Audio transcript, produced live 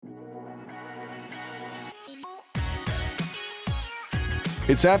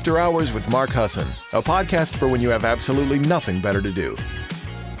It's After Hours with Mark Husson, a podcast for when you have absolutely nothing better to do.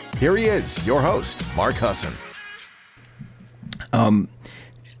 Here he is, your host, Mark Husson.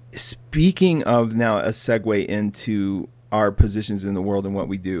 Speaking of now a segue into our positions in the world and what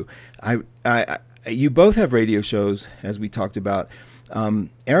we do, you both have radio shows, as we talked about.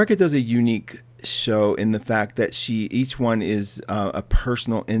 Erica does a unique show in the fact that each one is a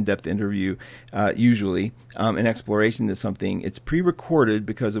personal, in-depth interview, usually an exploration to something. It's pre-recorded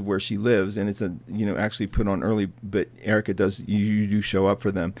because of where she lives, and it's actually put on early. But Erica does you do show up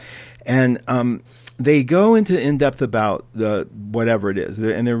for them, and they go into in-depth about the whatever it is,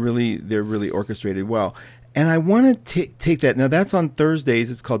 and they're really orchestrated well. And I want to take that now. That's on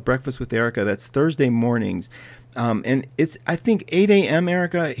Thursdays. It's called Breakfast with Erica. That's Thursday mornings. And it's, I think, 8 a.m.,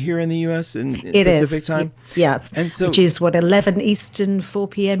 Erica, here in the U.S. in Pacific time. Yeah. And so, which is, 11 Eastern, 4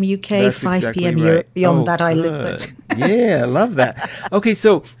 p.m. UK, 5 exactly p.m. right. Europe. Beyond that, I live it. Yeah, I love that. Okay,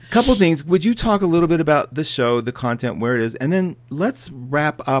 so a couple things. Would you talk a little bit about the show, the content, where it is, and then let's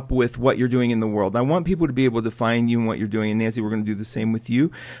wrap up with what you're doing in the world. I want people to be able to find you and what you're doing. And Nancy, we're going to do the same with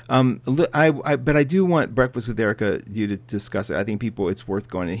you. But I do want Breakfast with Erica, you to discuss it. I think it's worth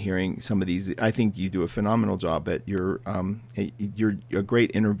going and hearing some of these. I think you do a phenomenal job at you're a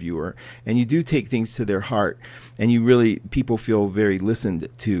great interviewer, and you do take things to their heart, and people feel very listened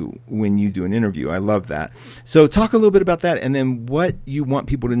to when you do an interview. I love that. So talk a little bit about that, and then what you want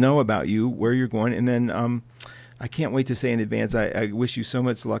people to know about you, where you're going, and then I can't wait to say in advance, I wish you so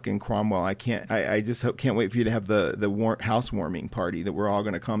much luck in Cromwell. I just can't wait for you to have the housewarming party that we're all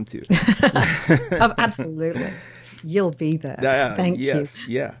going to come to. Oh, absolutely. You'll be there. Thank you. Yes,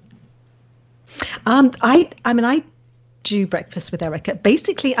 yeah. I do Breakfast with Erica.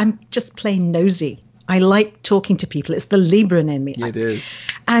 Basically, I'm just plain nosy. I like talking to people. It's the Libran in me. It is.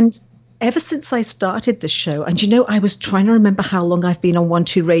 And ever since I started the show, and I was trying to remember how long I've been on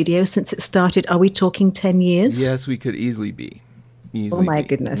 1-2 Radio since it started. Are we talking 10 years? Yes, we could easily be. Oh my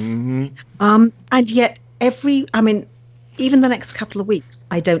goodness. Mm-hmm. And yet even the next couple of weeks,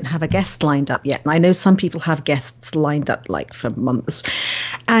 I don't have a guest lined up yet. And I know some people have guests lined up like for months.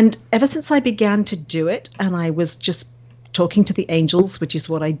 And ever since I began to do it, and I was just talking to the angels, which is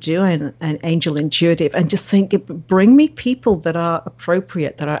what I do, and an angel intuitive, and just saying, bring me people that are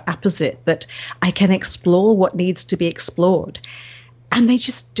appropriate, that are apposite, that I can explore what needs to be explored. And they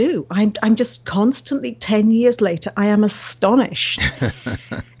just do. I'm just constantly, 10 years later, I am astonished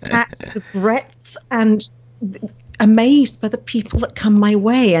at the breadth and amazed by the people that come my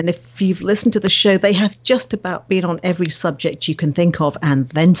way. And if you've listened to the show, they have just about been on every subject you can think of and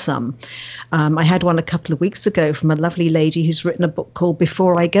then some. I had one a couple of weeks ago from a lovely lady who's written a book called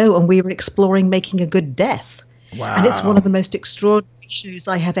Before I Go, and we were exploring making a good death. Wow. And it's one of the most extraordinary shows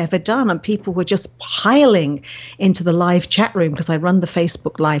I have ever done. And people were just piling into the live chat room, because I run the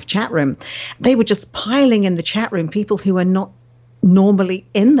Facebook live chat room. They were just piling in the chat room, people who are not normally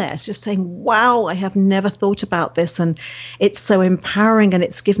in there. It's just saying, wow, I have never thought about this, and it's so empowering, and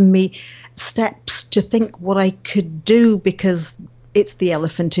it's given me steps to think what I could do, because it's the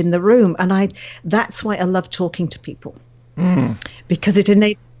elephant in the room. And that's why I love talking to people, because it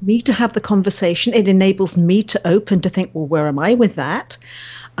enables me to have the conversation. It enables me to open, to think, well, where am I with that?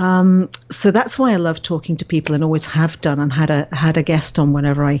 So that's why I love talking to people, and always have done, and had a guest on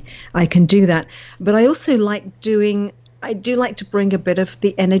whenever I can do that. But I also I do like to bring a bit of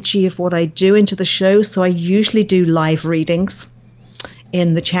the energy of what I do into the show. So I usually do live readings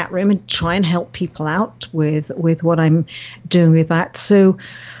in the chat room and try and help people out with what I'm doing with that. So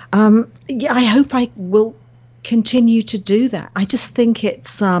I hope I will continue to do that. I just think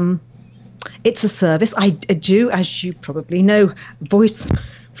it's a service. I do, as you probably know, voice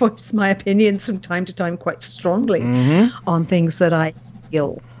my opinions from time to time quite strongly on things that I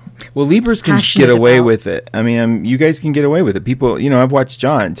feel. Well, Libras can get away with it. I mean, you guys can get away with it. People, I've watched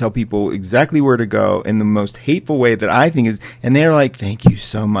John tell people exactly where to go in the most hateful way that I think is, and they're like, thank you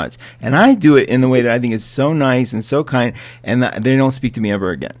so much. And I do it in the way that I think is so nice and so kind, and they don't speak to me ever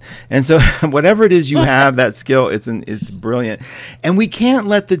again. And so whatever it is you have, that skill, it's brilliant. And we can't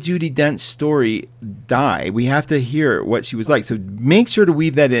let the Judi Dench story die. We have to hear what she was like. So make sure to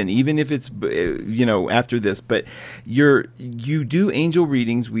weave that in, even if it's, after this. But you do angel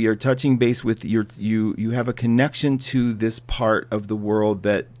readings. We are touching base with you have a connection to this part of the world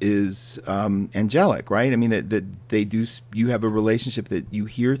that is angelic, right? I mean, that they do, you have a relationship that you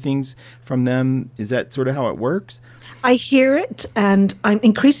hear things from them. Is that sort of how it works? I hear it, and I'm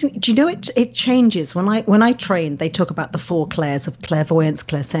increasing. Do you know it changes when I train? They talk about the 4 clairs of clairvoyance,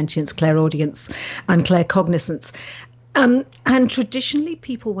 clairsentience, clairaudience, and claircognizance. And traditionally,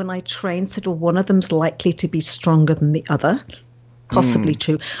 people, when I train, said, well, one of them's likely to be stronger than the other. possibly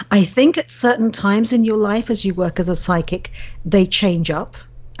true. I think at certain times in your life, as you work as a psychic, they change up.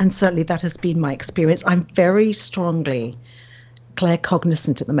 And certainly that has been my experience. I'm very strongly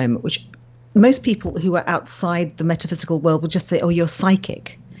claircognizant at the moment, which most people who are outside the metaphysical world will just say, oh, you're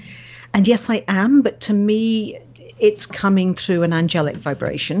psychic. And yes, I am. But to me, it's coming through an angelic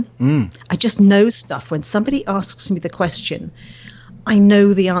vibration. I just know stuff. When somebody asks me the question, I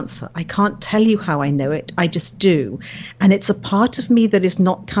know the answer. I can't tell you how I know it. I just do. And it's a part of me that is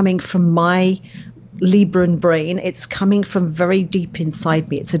not coming from my Libran brain. It's coming from very deep inside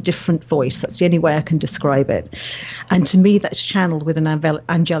me. It's a different voice. That's the only way I can describe it. And to me, that's channeled with an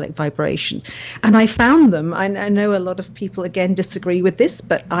angelic vibration. And I found them. I know a lot of people, again, disagree with this,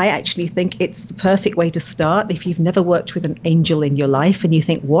 but I actually think it's the perfect way to start. If you've never worked with an angel in your life and you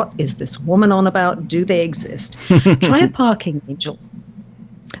think, what is this woman on about? Do they exist? Try a parking angel.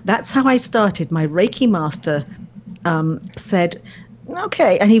 That's how I started. My Reiki master said,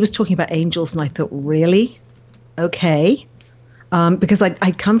 okay. And he was talking about angels, and I thought, really? Okay. Because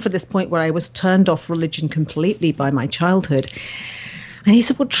I'd come for this point where I was turned off religion completely by my childhood. And he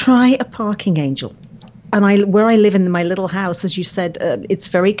said, well, try a parking angel. And where I live in my little house, as you said, it's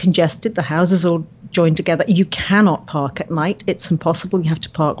very congested. The houses all joined together. You cannot park at night. It's impossible. You have to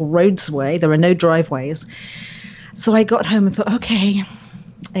park roads away. There are no driveways. So I got home and thought, okay,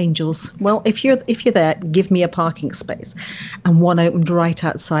 angels, well, if you're there, give me a parking space. And one opened right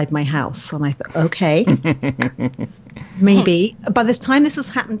outside my house. And I thought, okay, maybe. By this time, this has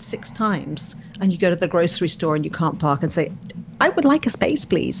happened 6 times. And you go to the grocery store and you can't park and say, I would like a space,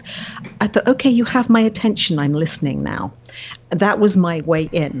 please. I thought, okay, you have my attention. I'm listening now. That was my way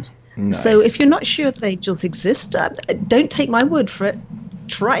in. Nice. So if you're not sure that angels exist, don't take my word for it.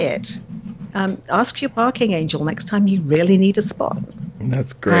 Try it. Ask your parking angel next time you really need a spot.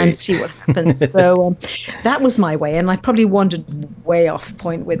 That's great. And see what happens. So that was my way. And I probably wandered way off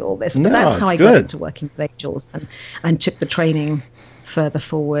point with all this. But that's how I got into working with angels and took the training further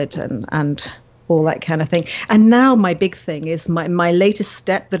forward and all that kind of thing. And now my big thing is my latest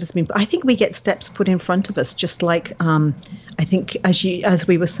step that has been, I think we get steps put in front of us, just like I think as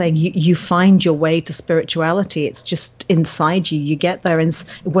we were saying, you find your way to spirituality. It's just inside you. You get there in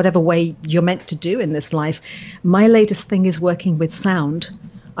whatever way you're meant to do in this life. My latest thing is working with sound.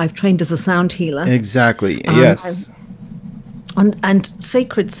 I've trained as a sound healer. Exactly. Yes. And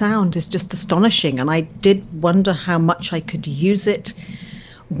sacred sound is just astonishing. And I did wonder how much I could use it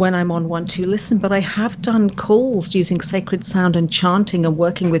when I'm on 1-2 Listen, but I have done calls using sacred sound and chanting and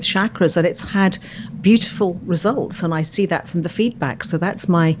working with chakras, and it's had beautiful results, and I see that from the feedback. So that's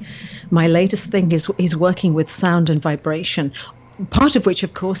my latest thing is working with sound and vibration, part of which,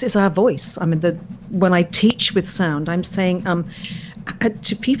 of course, is our voice. I mean, when I teach with sound, I'm saying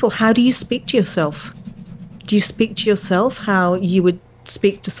to people, how do you speak to yourself? Do you speak to yourself how you would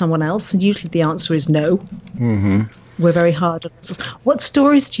speak to someone else? And usually the answer is no. Mm-hmm. We're very hard on ourselves. What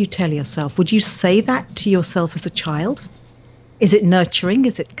stories do you tell yourself? Would you say that to yourself as a child? Is it nurturing?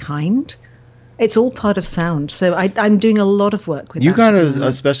 Is it kind? It's all part of sound. So I'm doing a lot of work with that. You got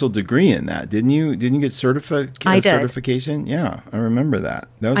a special degree in that, didn't you? Didn't you get certification? Yeah, I remember that.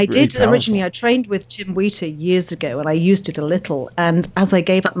 That was I really did powerful. Originally. I trained with Tim Wheater years ago, and I used it a little. And as I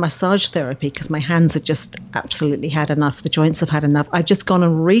gave up massage therapy, because my hands had just absolutely had enough, the joints have had enough, I've just gone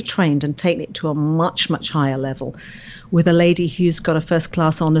and retrained and taken it to a much, much higher level with a lady who's got a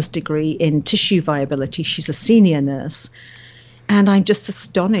first-class honours degree in tissue viability. She's a senior nurse. And I'm just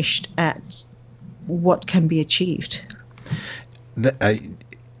astonished at what can be achieved.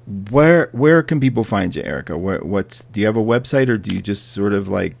 Where can people find you, Erica? Do you have a website, or do you just sort of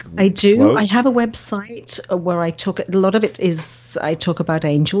like I do. float? I have a website where a lot of it is I talk about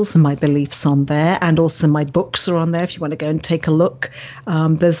angels and my beliefs on there, and also my books are on there if you want to go and take a look.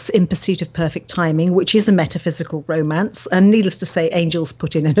 There's In Pursuit of Perfect Timing, which is a metaphysical romance, and needless to say, angels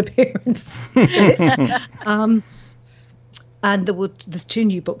put in an appearance. And there's 2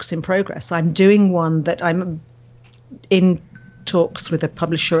 new books in progress. I'm doing one that I'm in talks with a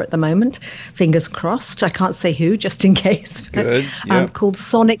publisher at the moment. Fingers crossed. I can't say who, just in case. Good. Yep. Called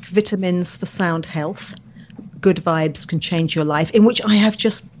Sonic Vitamins for Sound Health. Good vibes can change your life. In which I've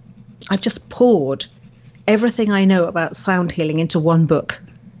just poured everything I know about sound healing into one book.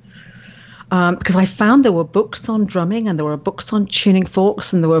 Because I found there were books on drumming, and there were books on tuning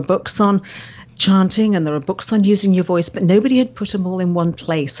forks, and there were books on chanting, and there are books on using your voice, but nobody had put them all in one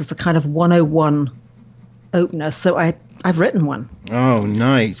place as a kind of 101 opener. So I've written one. Oh,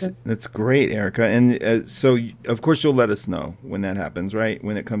 nice. That's great, Erica. And so, of course, you'll let us know when that happens, right?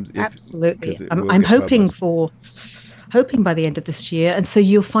 When it comes. Absolutely. I'm hoping by the end of this year. And so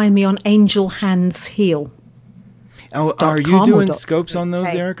you'll find me on Angel Hands Heal. Oh, are you doing scopes on those,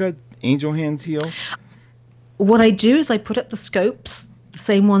 Erica? Angel Hands Heal? What I do is I put up the scopes, the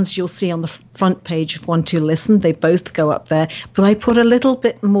same ones you'll see on the front page of One, Two, Listen. They both go up there. But I put a little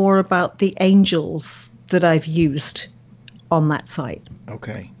bit more about the angels that I've used on that site.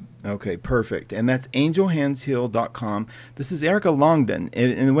 Okay, perfect. And that's angelhandsheal.com. This is Erica Longden.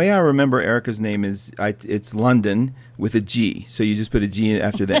 And the way I remember Erica's name is, it's London with a G. So you just put a G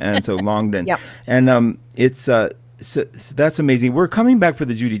after the N, so Longden. Yep. And so that's amazing. We're coming back for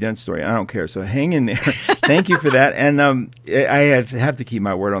the Judi Dench story. I don't care. So hang in there. Thank you for that. And I have to keep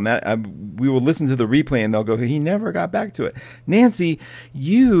my word on that. We will listen to the replay and they'll go, he never got back to it. Nancy,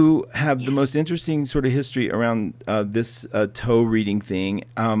 you have the most interesting sort of history around this toe reading thing.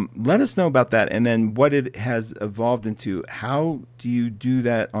 Let us know about that and then what it has evolved into. How do you do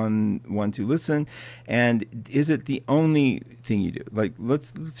that on One, Two, Listen? And is it the only thing you do? Like,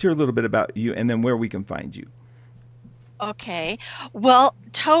 let's hear a little bit about you and then where we can find you. Okay. Well,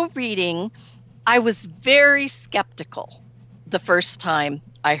 toe reading, I was very skeptical the first time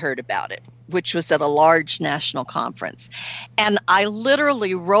I heard about it, which was at a large national conference. And I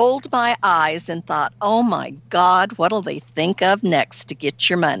literally rolled my eyes and thought, oh my God, what'll they think of next to get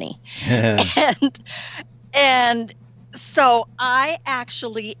your money? and so I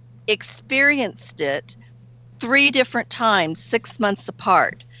actually experienced it 3 different times, 6 months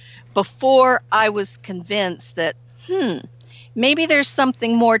apart, before I was convinced that maybe there's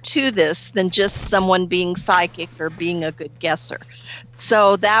something more to this than just someone being psychic or being a good guesser.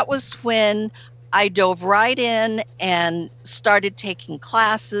 So that was when I dove right in and started taking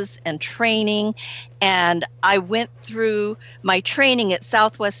classes and training. And I went through my training at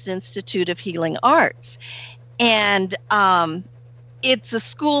Southwest Institute of Healing Arts. And it's a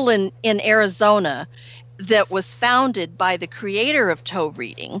school in Arizona that was founded by the creator of toe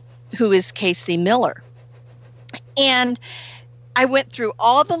reading, who is Casey Miller. And I went through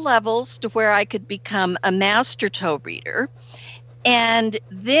all the levels to where I could become a master toe reader. And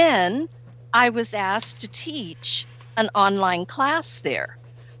then I was asked to teach an online class there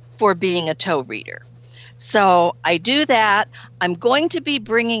for being a toe reader. So I do that. I'm going to be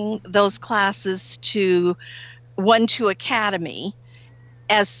bringing those classes to One, Two Academy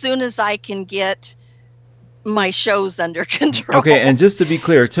as soon as I can get my shows under control. Okay, and just to be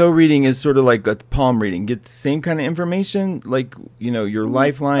clear, toe reading is sort of like a palm reading. Get the same kind of information, like, your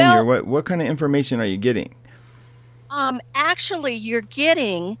lifeline, your what kind of information are you getting? Actually, you're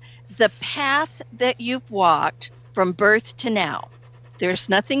getting the path that you've walked from birth to now. There's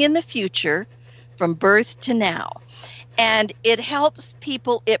nothing in the future, from birth to now. And it helps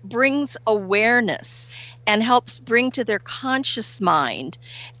people, it brings awareness and helps bring to their conscious mind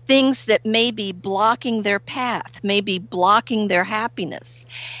things that may be blocking their path, may be blocking their happiness.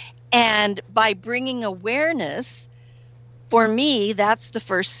 And by bringing awareness, for me, that's the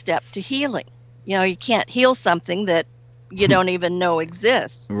first step to healing. You can't heal something that you don't even know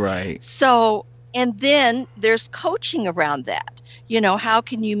exists. Right. So, and then there's coaching around that. How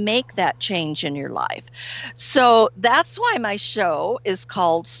can you make that change in your life? So that's why my show is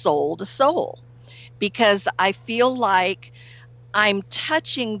called Soul to Soul, because I feel like I'm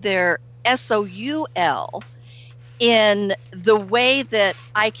touching their SOUL in the way that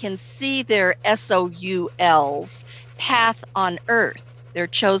I can see their SOUL's path on earth, their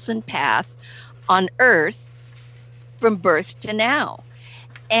chosen path on earth from birth to now.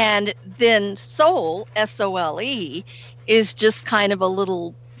 And then soul, SOLE, is just kind of a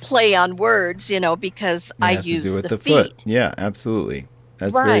little play on words, because I use the feet. Foot. Yeah, absolutely.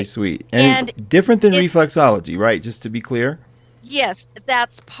 That's right. Very sweet. And different than reflexology, right? Just to be clear. Yes,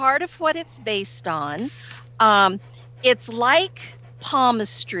 that's part of what it's based on. It's like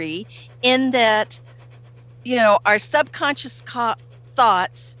palmistry in that, our subconscious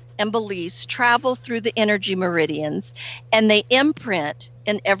thoughts and beliefs travel through the energy meridians and they imprint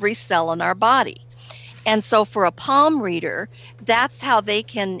in every cell in our body. And so for a palm reader, that's how they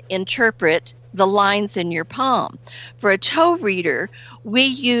can interpret the lines in your palm. For a toe reader, we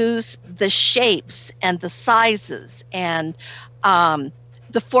use the shapes and the sizes and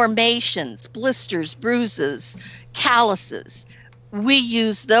the formations, blisters, bruises, calluses. We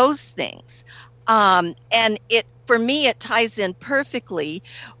use those things. And for me, it ties in perfectly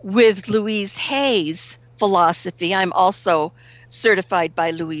with Louise Hay's philosophy. I'm also certified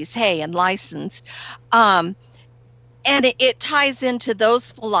by Louise Hay and licensed. And it ties into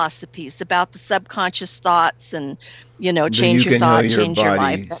those philosophies about the subconscious thoughts and, change your thought, change your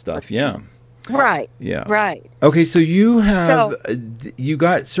life. Stuff, yeah. Right. Yeah. Right. Okay, so you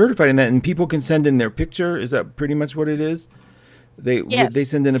got certified in that, and people can send in their picture. Is that pretty much what it is? They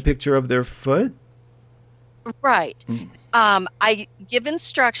send in a picture of their foot? Right. I give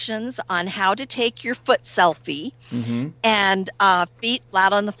instructions on how to take your foot selfie and feet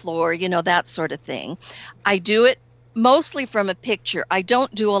flat on the floor, that sort of thing. I do it mostly from a picture. I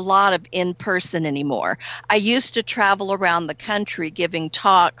don't do a lot of in person anymore. I used to travel around the country giving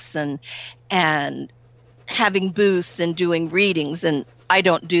talks and having booths and doing readings, and I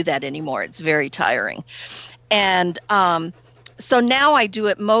don't do that anymore. It's very tiring. And so now I do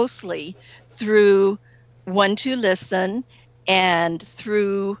it mostly through One2Listen and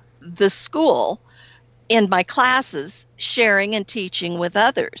through the school in my classes, sharing and teaching with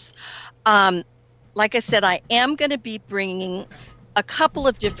others. Like I said, I am going to be bringing a couple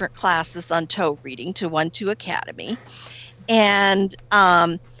of different classes on toe reading to One2 Academy. And,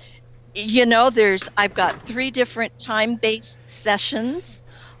 I've got 3 different time-based sessions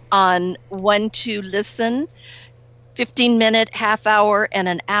on One2Listen, 15-minute, half hour, and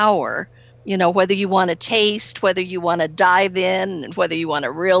an hour. Whether you want to taste, whether you want to dive in, and whether you want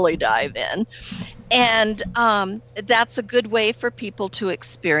to really dive in. And that's a good way for people to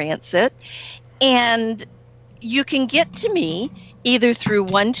experience it. And you can get to me either through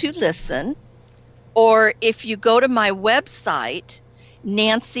One2Listen, or if you go to my website,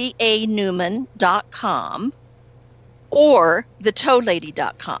 nancyanewman.com, or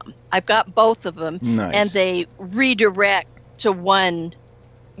thetoelady.com. I've got both of them, nice. And they redirect to one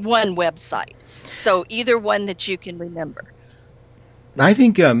website. So either one that you can remember. I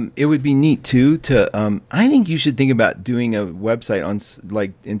think it would be neat too I think you should think about doing a website on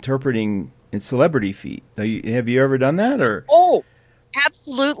like interpreting celebrity feet. Have you ever done that? Or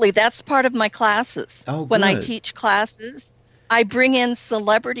Absolutely. That's part of my classes. When I teach classes, I bring in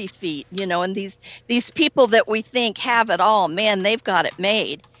celebrity feet, and these people that we think have it all, man, they've got it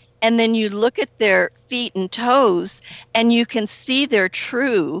made. And then you look at their feet and toes and you can see their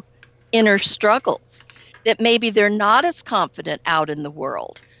true inner struggles, that maybe they're not as confident out in the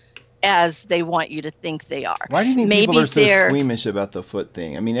world as they want you to think they are. Why do you think people are so squeamish about the foot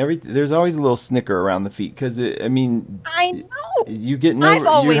thing? I mean, there's always a little snicker around the feet because, I know.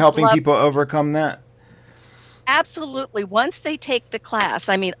 You're helping people overcome that. Absolutely. Once they take the class,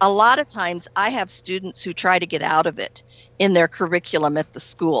 a lot of times I have students who try to get out of it in their curriculum at the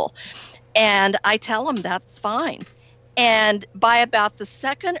school. And I tell them that's fine. And by about the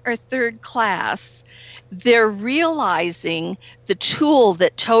second or third class, they're realizing the tool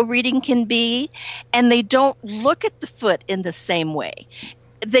that toe reading can be, and they don't look at the foot in the same way.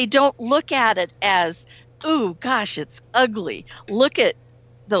 They don't look at it as, ooh, gosh, it's ugly. Look at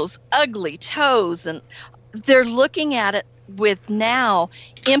those ugly toes. And they're looking at it with now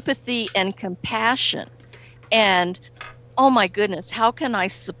empathy and compassion. And, oh my goodness, how can I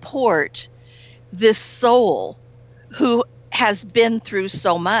support this soul who has been through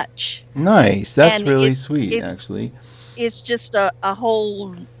so much? Nice. That's really sweet, actually. It's just a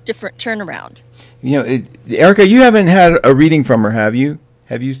whole different turnaround. Erica, you haven't had a reading from her, have you?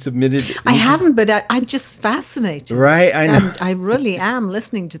 Have you submitted anything? I haven't, but I'm just fascinated. Right, I know. I really am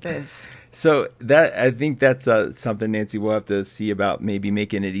listening to this. So I think that's something, Nancy, we'll have to see about, maybe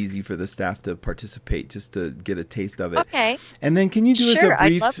making it easy for the staff to participate, just to get a taste of it. Okay. And then can you do us a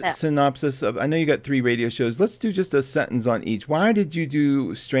brief synopsis of, I know you got 3 radio shows. Let's do just a sentence on each. Why did you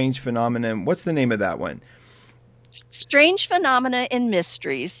do Strange Phenomena? What's the name of that one? Strange Phenomena and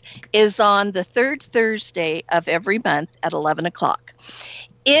Mysteries is on the 3rd Thursday of every month at 11 o'clock.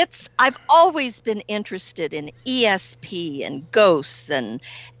 I've always been interested in ESP and ghosts and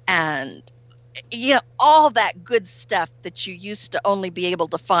all that good stuff that you used to only be able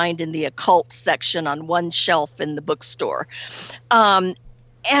to find in the occult section on one shelf in the bookstore. And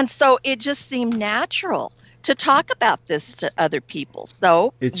so it just seemed natural to talk about this to other people.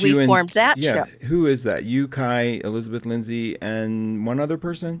 So we formed that show. Who is that? You, Kai, Elizabeth Lindsay, and one other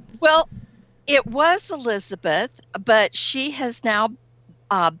person? Well, it was Elizabeth, but she has now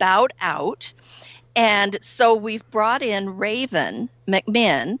bowed out. And so we've brought in Raven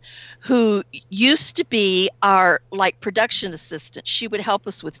McMinn, who used to be our production assistant. She would help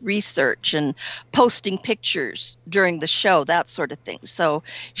us with research and posting pictures during the show, that sort of thing. So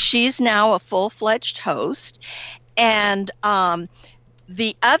she's now a full-fledged host. And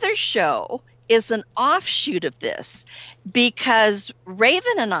the other show is an offshoot of this, because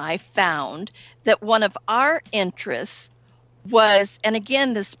Raven and I found that one of our interests was, and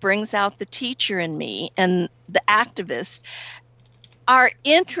again, this brings out the teacher in me and the activist, our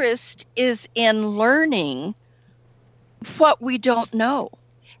interest is in learning what we don't know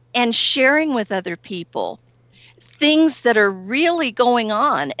and sharing with other people things that are really going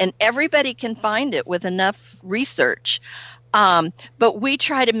on, and everybody can find it with enough research. But we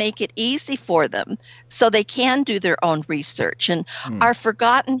try to make it easy for them so they can do their own research. And our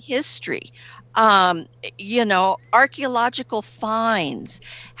forgotten history, archaeological finds.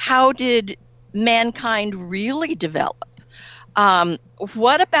 How did mankind really develop?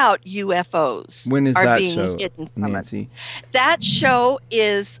 What about UFOs? When is that show, hidden from Nancy? us? That show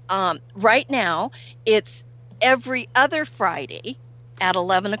is right now. It's every other Friday at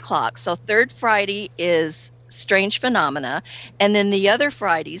 11 o'clock. So third Friday is Strange Phenomena, and then the other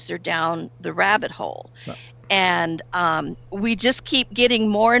Fridays are Down the Rabbit Hole. Oh. And we just keep getting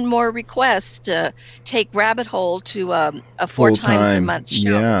more and more requests to take Rabbit Hole to a 4 times a month show.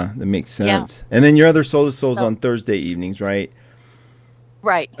 Yeah, that makes sense. Yeah. And then your other Soul to Souls on Thursday evenings, right?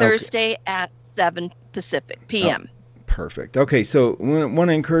 Right, Thursday at 7 Pacific p.m. Oh, perfect. Okay, so we want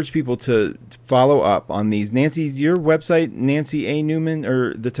to encourage people to follow up on these. Nancy's your website, Nancy A. Newman,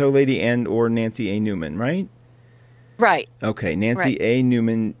 or the Toe Lady, and or Nancy A. Newman, right? Right. Okay, Nancy A.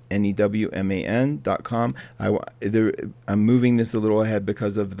 Newman, NEWMAN.com. I'm moving this a little ahead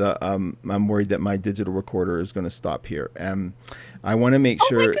because of I'm worried that my digital recorder is going to stop here. I want to make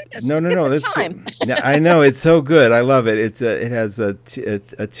sure. No. That's good. I know, it's so good. I love it. It has a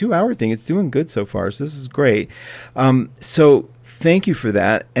 2-hour thing. It's doing good so far. So this is great. So thank you for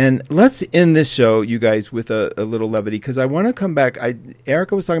that. And let's end this show, you guys, with a little levity, because I want to come back.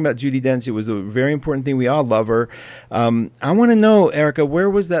 Erica was talking about Judi Dench. It was a very important thing. We all love her. I want to know, Erica, where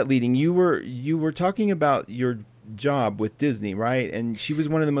was that leading? You were talking about your job with Disney, right? And she was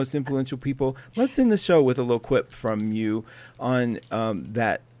one of the most influential people. Let's end the show with a little quip from you on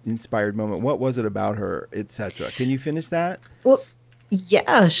that inspired moment. What was it about her, etc.? Can you finish that? Well,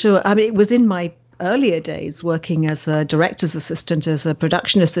 yeah, sure. I mean, it was in my earlier days working as a director's assistant, as a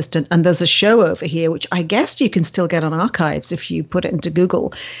production assistant, and there's a show over here which I guess you can still get on archives if you put it into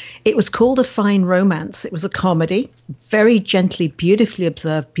Google. It was called A Fine Romance. It was a comedy, very gently, beautifully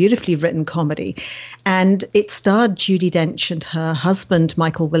observed, beautifully written comedy, and it starred Judi Dench and her husband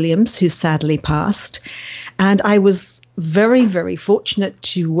Michael Williams, who sadly passed. And I was very, very fortunate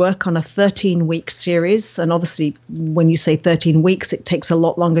to work on a 13-week series. And obviously, when you say 13 weeks, it takes a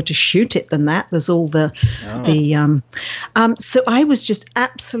lot longer to shoot it than that. There's all so I was just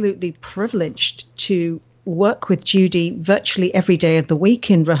absolutely privileged to work with Judi virtually every day of the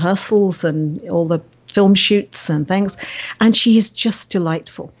week in rehearsals and all the film shoots and things. And she is just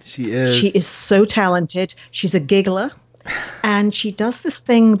delightful. She is. She is so talented. She's a giggler. And she does this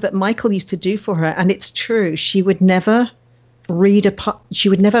thing that Michael used to do for her, and it's true. She would never read a part. She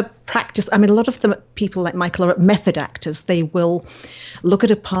would never practice. I mean, a lot of the people like Michael are method actors. They will look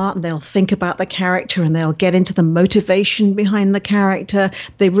at a part and they'll think about the character and they'll get into the motivation behind the character.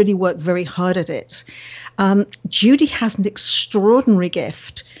 They really work very hard at it. Judi has an extraordinary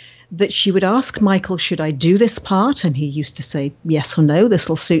gift that she would ask Michael, should I do this part? And he used to say, yes or no, this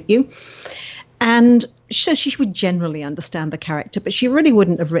will suit you. And so she would generally understand the character, but she really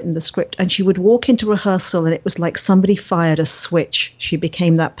wouldn't have written the script. And she would walk into rehearsal and it was like somebody fired a switch. She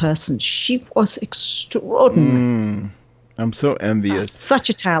became that person. She was extraordinary. I'm so envious. Such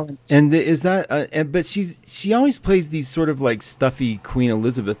a talent. And is that? But she always plays these sort of like stuffy Queen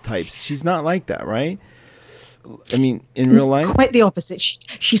Elizabeth types. She's not like that, right? I mean, in real life, quite the opposite.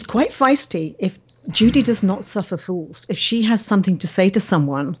 She's quite feisty. If Judi does not suffer fools, if she has something to say to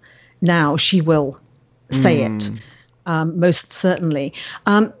someone, now she will say it, most certainly,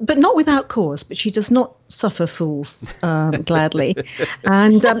 but not without cause. But she does not suffer fools gladly.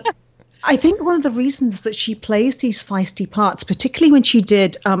 And I think one of the reasons that she plays these feisty parts, particularly when she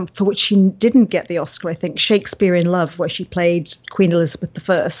did, for which she didn't get the Oscar, I think, Shakespeare in Love, where she played Queen Elizabeth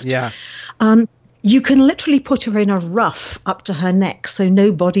I. Yeah. You can literally put her in a ruff up to her neck so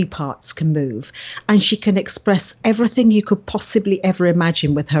no body parts can move. And she can express everything you could possibly ever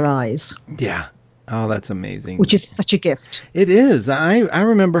imagine with her eyes. Yeah. Oh, that's amazing. Which is such a gift. It is. I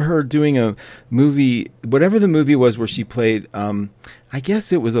remember her doing a movie, whatever the movie was where she played, I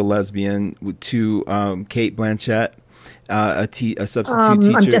guess it was a lesbian to Cate Blanchett. A substitute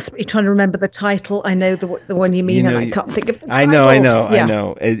teacher. I'm desperately trying to remember the title. I know the one you mean, and I can't think of the title. I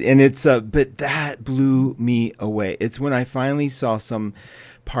know. And it's but that blew me away. It's when I finally saw some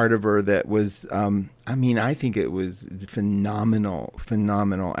part of her that was, I think it was phenomenal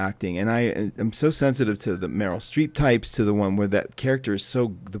acting. And I am so sensitive to the Meryl Streep types, to the one where that character is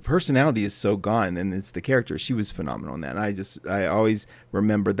the personality is so gone, and it's the character. She was phenomenal in that. And I always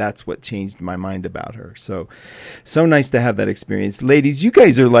remember that's what changed my mind about her. So nice to have that experience. Ladies, you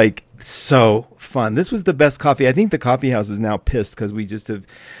guys are like so fun. This was the best coffee. I think the coffee house is now pissed because we just have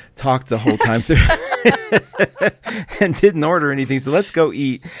talked the whole time through. and didn't order anything. So let's go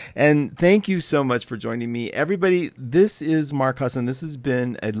eat. And thank you so much for joining me. Everybody, this is Mark Husson. This has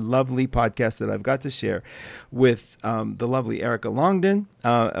been a lovely podcast that I've got to share with the lovely Erica Longden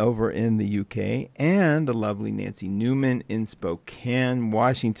over in the UK and the lovely Nancy Newman in Spokane,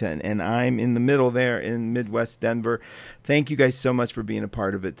 Washington. And I'm in the middle there in Midwest Denver. Thank you guys so much for being a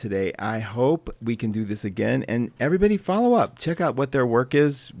part of it today. I hope we can do this again. And everybody follow up. Check out what their work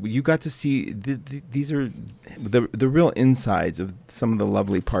is. You got to see these are the real insides of some of the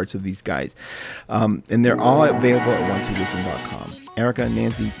lovely parts of these guys. And they're all available at one2listen.com. Erica and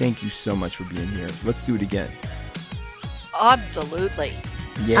Nancy, thank you so much for being here. Let's do it again. Absolutely.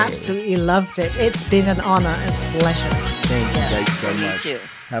 Yay. Absolutely loved it. It's been an honor and pleasure. Thank you guys so much. You too.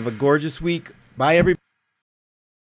 Have a gorgeous week. Bye, everybody.